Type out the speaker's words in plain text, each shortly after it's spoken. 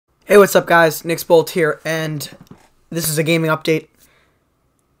Hey, what's up guys? Nick's Bolt here, and this is a gaming update.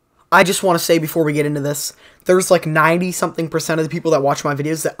 I just want to say before we get into this, there's like 90-something% of the people that watch my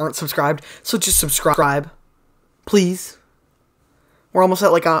videos that aren't subscribed, so just subscribe, please. We're almost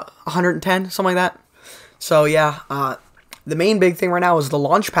at like 110, something like that. So yeah, the main big thing right now is the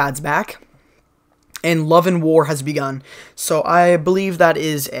launch pad's back, and Love and War has begun. So I believe that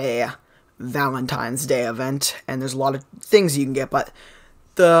is a Valentine's Day event, and there's a lot of things you can get, but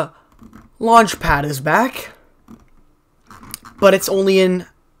the launch pad is back, but it's only in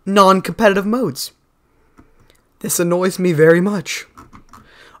non-competitive modes. This annoys me very much.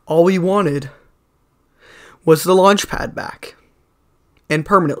 All we wanted was the launch pad back, and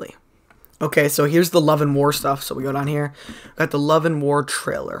permanently. Okay, so here's the Love and War stuff. So we go down here, got the Love and War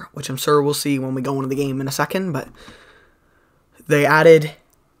trailer, which I'm sure we'll see when we go into the game in a second, but they added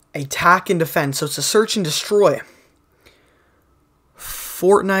attack and defense, so it's a search and destroy.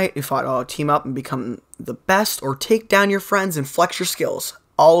 Fortnite, if I team up and become the best, or take down your friends and flex your skills.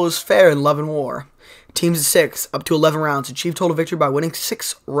 All is fair in Love and War. Teams of 6, up to 11 rounds. Achieve total victory by winning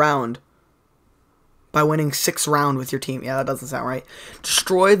 6 round. By winning 6 round with your team. Yeah, that doesn't sound right.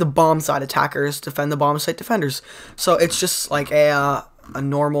 Destroy the bomb site attackers. Defend the bomb site defenders. So it's just like a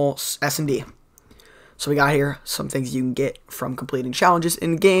normal SnD. So we got here some things you can get from completing challenges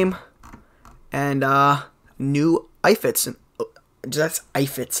in game, and new outfits. That's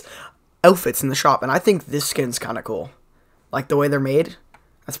outfits in the shop, and I think this skin's kind of cool. Like the way they're made,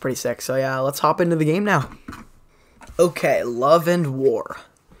 that's pretty sick. So yeah, let's hop into the game now. Okay, Love and War.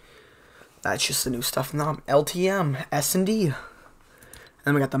 That's just the new stuff now. LTM, SnD.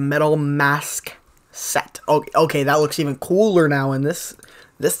 And we got the metal mask set. Okay, that looks even cooler now in this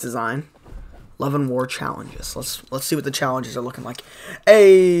design. Love and War challenges. Let's see what the challenges are looking like.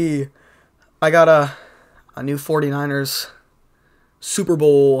 Hey, I got a new 49ers Super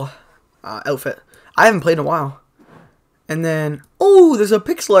Bowl outfit. I haven't played in a while. And then, oh, there's a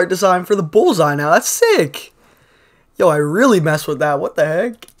pixel art design for the bullseye now. That's sick. Yo, I really messed with that. What the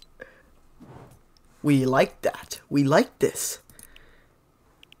heck? We like that. We like this.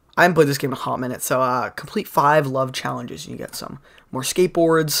 I haven't played this game in a hot minute. So, complete 5 love challenges. You get some more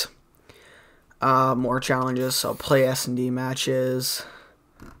skateboards. More challenges. So, play SnD matches.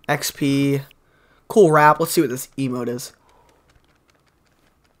 XP. Cool rap. Let's see what this emote is.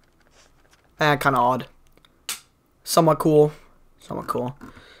 Kind of odd. Somewhat cool. Somewhat cool.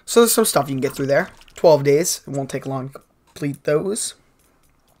 So there's some stuff you can get through there. 12 days. It won't take long to complete those.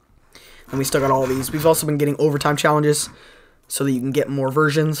 And we still got all of these. We've also been getting overtime challenges so that you can get more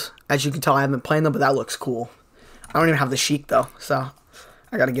versions. As you can tell, I haven't been playing them, but that looks cool. I don't even have the Sheik, though. So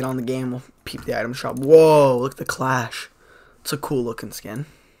I got to get on the game. We'll peep the item shop. Whoa, look at the Clash. It's a cool looking skin.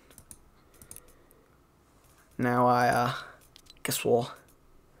 Now I guess we'll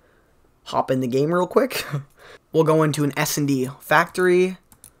hop in the game real quick. We'll go into an SnD factory.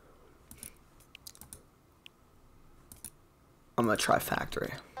 I'm gonna try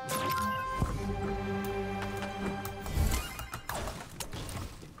factory.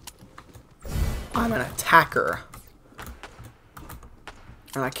 I'm an attacker,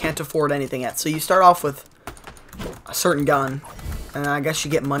 and I can't afford anything yet. So you start off with a certain gun, and I guess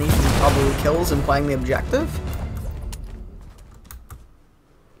you get money from probably kills and playing the objective.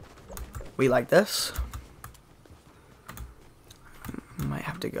 We like this. Might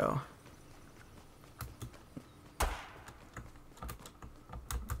have to go.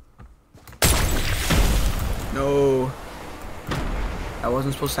 No. That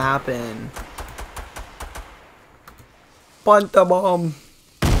wasn't supposed to happen. Punt the bomb.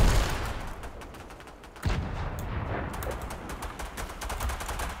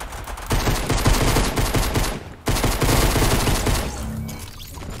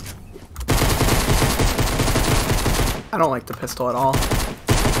 I don't like the pistol at all.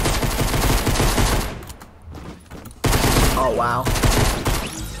 Oh, wow.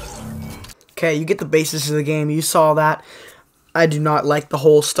 Okay, you get the basis of the game. You saw that. I do not like the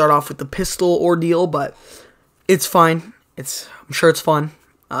whole start off with the pistol ordeal, but it's fine. I'm sure it's fun.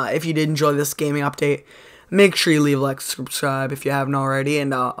 If you did enjoy this gaming update, make sure you leave a like, subscribe if you haven't already,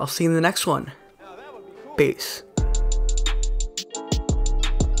 and I'll see you in the next one. Peace.